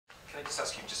Let's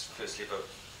ask you just firstly about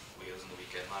Wales on the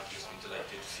weekend. Mark, you've been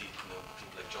delighted to see people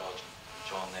like George and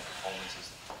John, their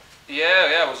performances.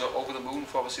 Yeah, I was over the moon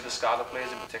for obviously the Scarlet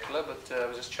players in particular, but I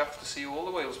was just chuffed to see all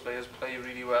the Wales players play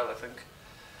really well. I think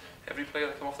every player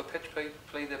that came off the pitch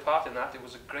played their part in that. It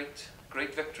was a great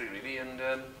victory really, and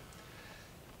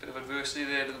bit of adversity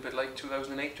there, a little bit like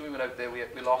 2008 when we went out there. We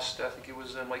lost, I think it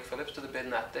was Mike Phillips to the bin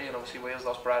that day, and obviously Wales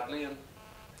lost Bradley, and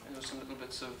there was some little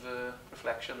bits of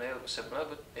reflection there that was similar.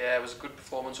 But yeah, it was a good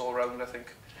performance all round. I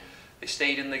think they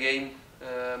stayed in the game,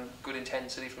 good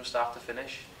intensity from start to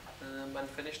finish. And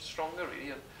finished stronger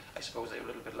really, and I suppose they were a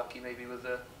little bit lucky maybe with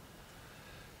the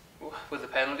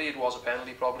penalty. It was a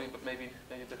penalty probably, but maybe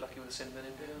a bit lucky with the sin bin.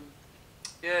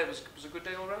 Yeah, it was a good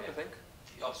day all round, I think.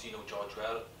 Obviously you know George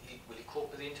well. Will he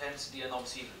cope with the intensity and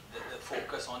obviously the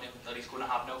focus on him that he's going to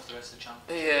have now for the rest of the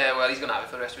championship? Yeah, well, he's going to have it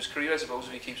for the rest of his career, I suppose,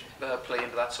 if he keeps playing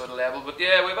to that sort of level. But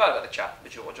yeah, we've had a chat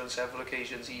with George on several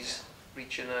occasions. He's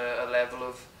reaching a level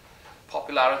of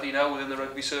popularity now within the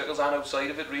rugby circles and outside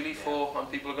of it really,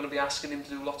 and people are going to be asking him to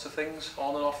do lots of things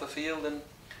on and off the field, and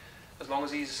as long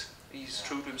as he's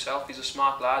true to himself, he's a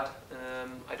smart lad.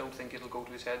 I don't think it'll go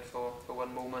to his head for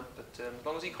one moment, but as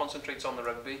long as he concentrates on the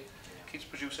rugby, keeps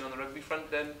producing on the rugby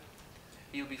front, then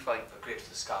he'll be fine. But great for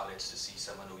the Scarlets to see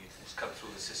someone who's come through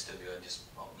the system here and just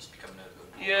almost becoming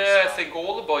a yeah, I think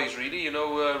all the boys really, you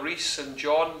know, Reece and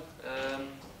John,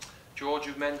 George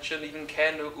you've mentioned, even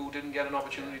Ken who didn't get an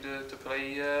opportunity to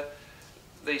play,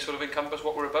 they sort of encompass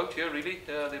what we're about here really.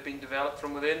 They've been developed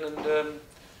from within, and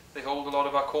they hold a lot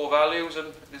of our core values,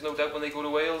 and there's no doubt when they go to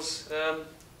Wales,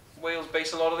 Wales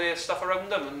base a lot of their stuff around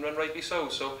them, and rightly so.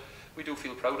 So we do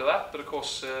feel proud of that, but of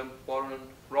course Warren and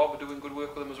Rob are doing good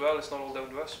work with them as well. It's not all down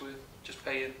to us,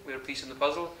 we're a piece in the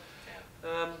puzzle.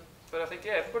 But I think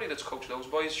everybody that's coached those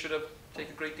boys should have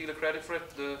taken a great deal of credit for it.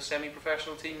 The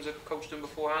semi-professional teams that coached them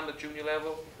beforehand at junior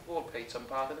level have all played some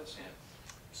part in it. So.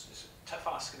 It's tough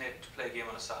asking it to play a game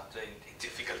on a Saturday in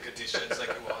difficult conditions like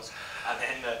it was, and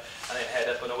then head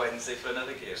up on a Wednesday for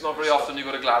another game. It's not very often you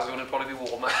go to Glasgow and it'll probably be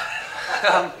warmer.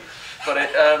 But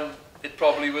it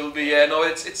probably will be. No,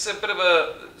 it's a bit of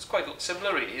it's quite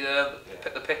similar really.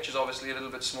 The pitch is obviously a little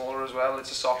bit smaller as well.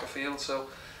 It's a soccer field, so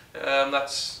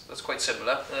that's quite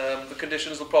similar. The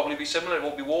conditions will probably be similar. It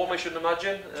won't be warm, I shouldn't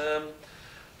imagine.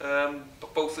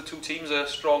 But both the two teams are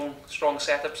strong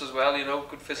setups as well. You know,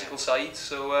 good physical sides.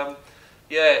 So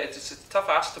yeah, it's a tough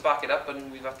ask to back it up,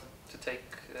 and we've had to take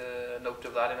note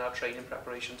of that in our training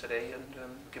preparation today, and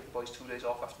give the boys 2 days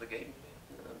off after the game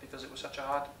because it was such a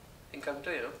hard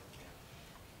encounter, you know.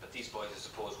 But these boys, I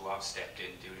suppose, who have stepped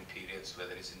in during periods,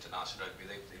 whether it's international rugby,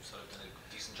 they've sort of done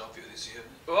a decent job for you this year.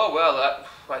 Oh well,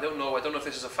 I don't know if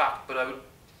this is a fact, but I would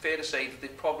fair to say that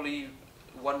they've probably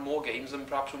won more games than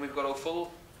perhaps when we've got our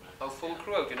full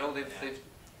crew out. You know, they've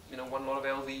won a lot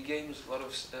of LV games, a lot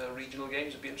of regional games.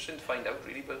 It'd be interesting to find out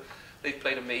really, but they've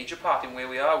played a major part in where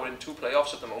we are. We're in 2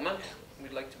 playoffs at the moment.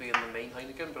 We'd like to be in the main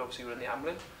Heineken, but obviously we're in the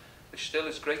Amlin, which still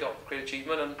is great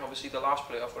achievement, and obviously the last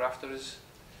playoff we're after is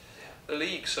the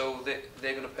league, so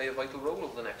they're going to play a vital role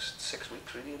over the next 6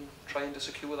 weeks really, in trying to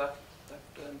secure that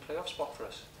playoff spot for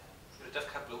us. A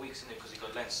tough couple of weeks in it because you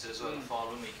got Leinster as well the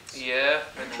following week. Yeah,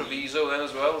 and Treviso then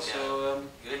as well. Yeah. So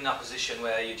you're in that position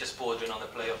where you're just bordering on the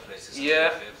playoff places.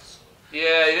 Yeah,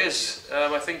 yeah, it is.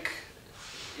 I think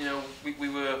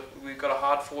we got a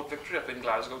hard-fought victory up in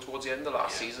Glasgow towards the end of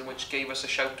last season, which gave us a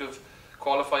shout of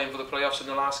qualifying for the playoffs in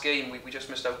the last game. We just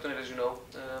missed out on it, as you know.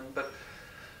 But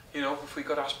you know, if we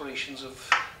got aspirations of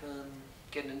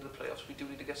getting into the playoffs, we do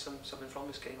need to get something from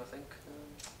this game, I think.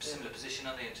 Similar position,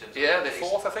 are they, in terms of... Yeah, they're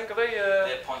 4th, I think, are they?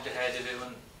 They're point ahead of you,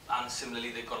 and similarly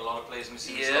they've got a lot of players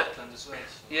missing in Scotland as well.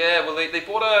 So. Yeah, well they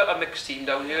brought a mixed team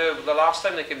down here. The last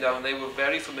time they came down, they were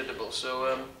very formidable,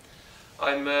 so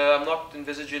I'm not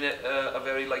envisaging it a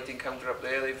very light encounter up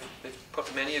there. They've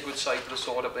put many a good side to the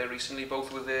sword up there recently,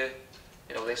 both with their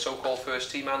so-called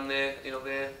first team and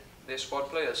their squad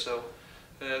players. So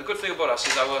the good thing about us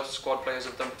is our squad players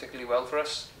have done particularly well for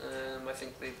us. I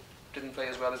think they didn't play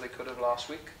as well as they could have last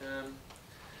week,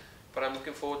 but I'm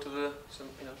looking forward to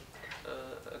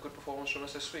a good performance from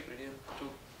us this week, really,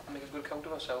 to make a good account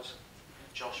of ourselves.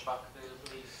 Josh back there, I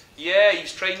believe. Yeah,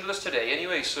 he's trained with us today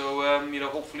anyway, so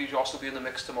hopefully Josh will be in the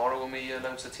mix tomorrow when we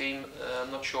announce the team.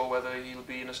 I'm not sure whether he'll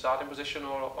be in a starting position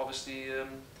or obviously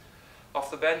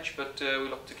off the bench, but we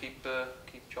look to keep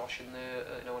Josh in there,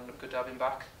 and good to have him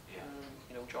back. Yeah.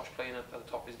 Josh playing at the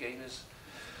top of his game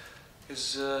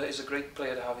is a great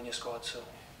player to have in your squad, so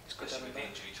it's good to have him back.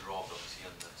 Injury to Rob, obviously,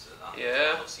 and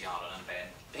obviously Aaron and Ben.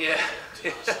 Yeah.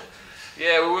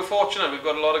 Yeah, well, we're fortunate. We've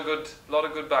got a lot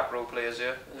of good back row players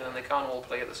here, and they can't all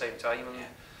play at the same time, and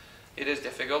it is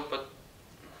difficult. But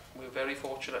we're very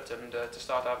fortunate, and to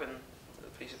start having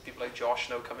people like Josh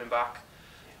now coming back,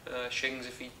 Shings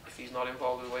if he's not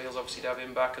involved with Wales, obviously to have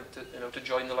him back, and to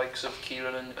join the likes of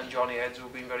Kieran and Johnny Heads,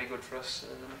 who've been very good for us.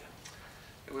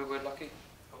 We're lucky.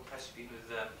 How impressed have you been with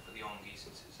the young geese?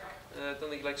 I don't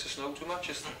think he likes the snow too much.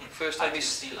 It's the first time he's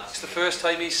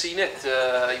seen it.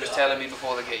 He was telling me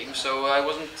before the game, so I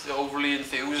wasn't overly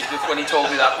enthused when he told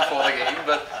me that before the game.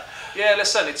 But yeah,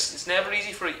 listen, it's never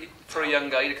easy for a young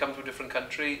guy to come to a different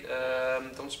country.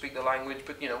 Don't speak the language,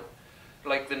 but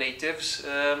like the natives.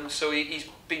 So he's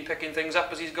been picking things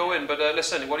up as he's going. But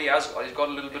listen, what he's got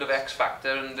a little bit of X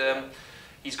factor, and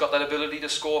he's got that ability to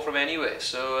score from anywhere.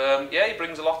 So yeah, he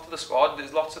brings a lot to the squad.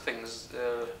 There's lots of things,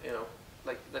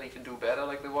 like that he can do better,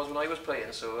 like there was when I was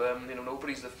playing. So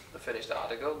nobody's the finished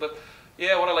article. But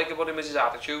yeah, what I like about him is his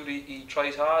attitude. He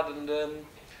tries hard, and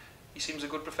he seems a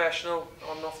good professional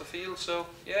on and off the field. So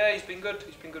yeah, he's been good.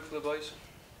 He's been good for the boys.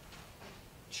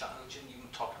 Challenging. You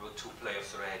talked about 2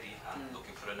 playoffs already, and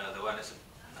looking for another one. It's a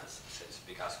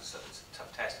big ask. It's a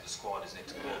tough test for the squad, isn't it,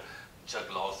 to go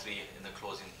juggle all 3 in the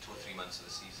closing 2 or 3 months of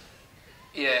the season.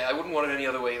 Yeah, I wouldn't want it any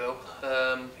other way though.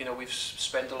 We've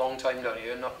spent a long time down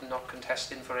here not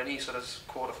contesting for any sort of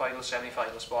quarter-final,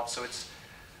 semi-final spots. So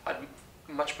I'd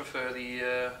much prefer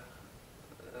the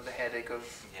headache of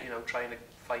trying to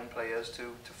find players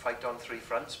to fight on 3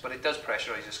 fronts. But it does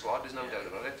pressurise your squad. There's no doubt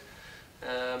about it.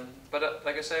 But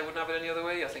like I say, I wouldn't have it any other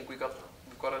way. I think we've got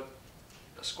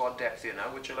a squad depth here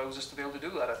now, which allows us to be able to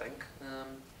do that. I think.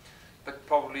 But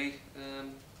probably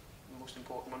the most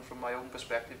important one from my own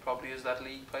perspective probably is that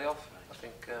league playoff. I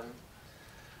think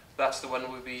that's the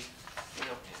one we'd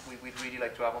really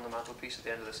like to have on the mantelpiece at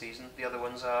the end of the season. The other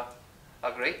ones are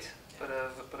great, but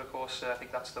of course I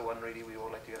think that's the one really we all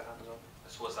like to get our hands on. I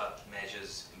suppose that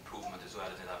measures improvement as well,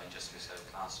 isn't it, having just missed out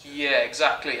last year? Yeah,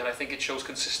 exactly, and I think it shows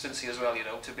consistency as well.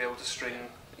 To be able to string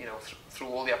through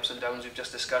all the ups and downs we've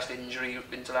just discussed, injury,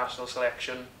 international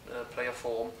selection, player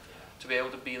form. To be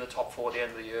able to be in the top 4 at the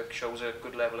end of the year shows a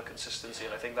good level of consistency,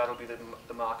 and I think that'll be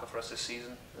the marker for us this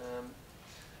season.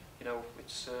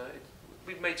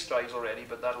 We've made strides already,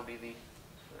 but that'll be the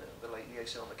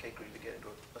icing on the cake really to get into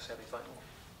a semi-final.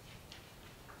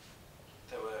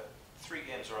 There were 3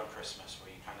 games around Christmas where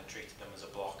you kind of treated them as a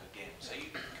block of games. Are you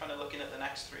kind of looking at the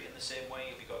next 3 in the same way?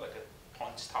 Have you got like a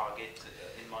points target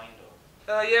in mind?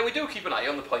 Or? Yeah, we do keep an eye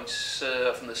on the points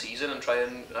from the season and try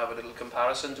and have a little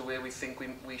comparison to where we think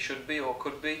we should be or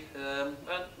could be. And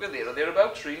we're there or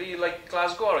thereabouts, really, like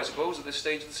Glasgow, I suppose, at this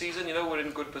stage of the season. We're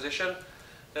in good position.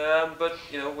 But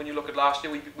when you look at last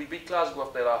year, we beat Glasgow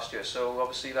up there last year. So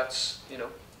obviously that's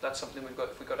something we've got.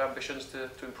 If we've got ambitions to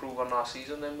improve on our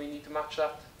season, then we need to match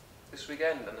that this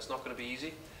weekend, and it's not going to be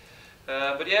easy.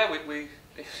 But yeah,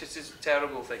 it's a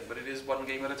terrible thing, but it is one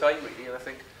game at a time, really, and I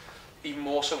think. Even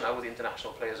more so now with the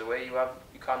international players away,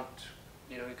 you can't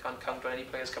count on any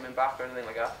players coming back or anything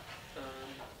like that.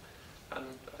 And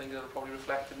I think that'll probably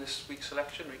reflect in this week's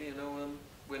selection. Really,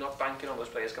 we're not banking on those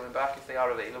players coming back. If they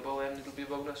are available, then it'll be a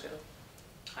bonus.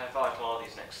 How vital are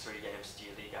these next 3 games to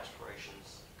your league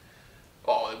aspirations?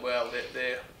 Oh well,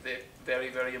 they're very,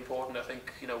 very important. I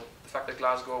think the fact that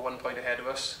Glasgow are 1 point ahead of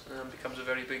us becomes a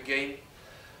very big game.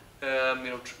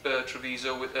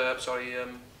 Treviso with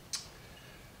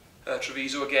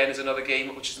Treviso again is another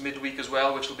game which is midweek as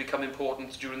well, which will become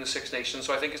important during the Six Nations.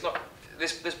 So I think it's not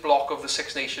this block of the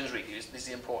Six Nations really is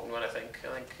the important one. I think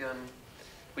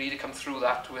we need to come through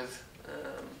that with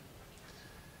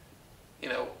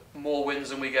more wins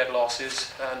than we get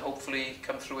losses, and hopefully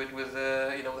come through it with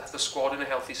the squad in a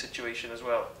healthy situation as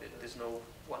well. There's no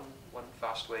one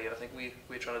fast way, and I think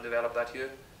we're trying to develop that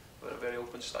here. We've had a very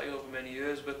open style over many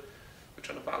years, but we're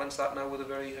trying to balance that now with a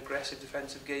very aggressive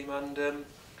defensive game and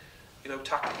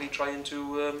tactically trying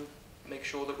to make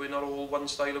sure that we're not all one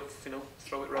style of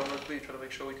throw it round rugby. Trying to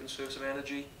make sure we conserve some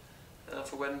energy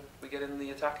for when we get in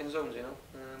the attacking zones.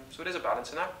 So it is a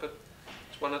balancing act, but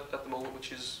it's one at the moment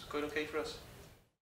which is going okay for us.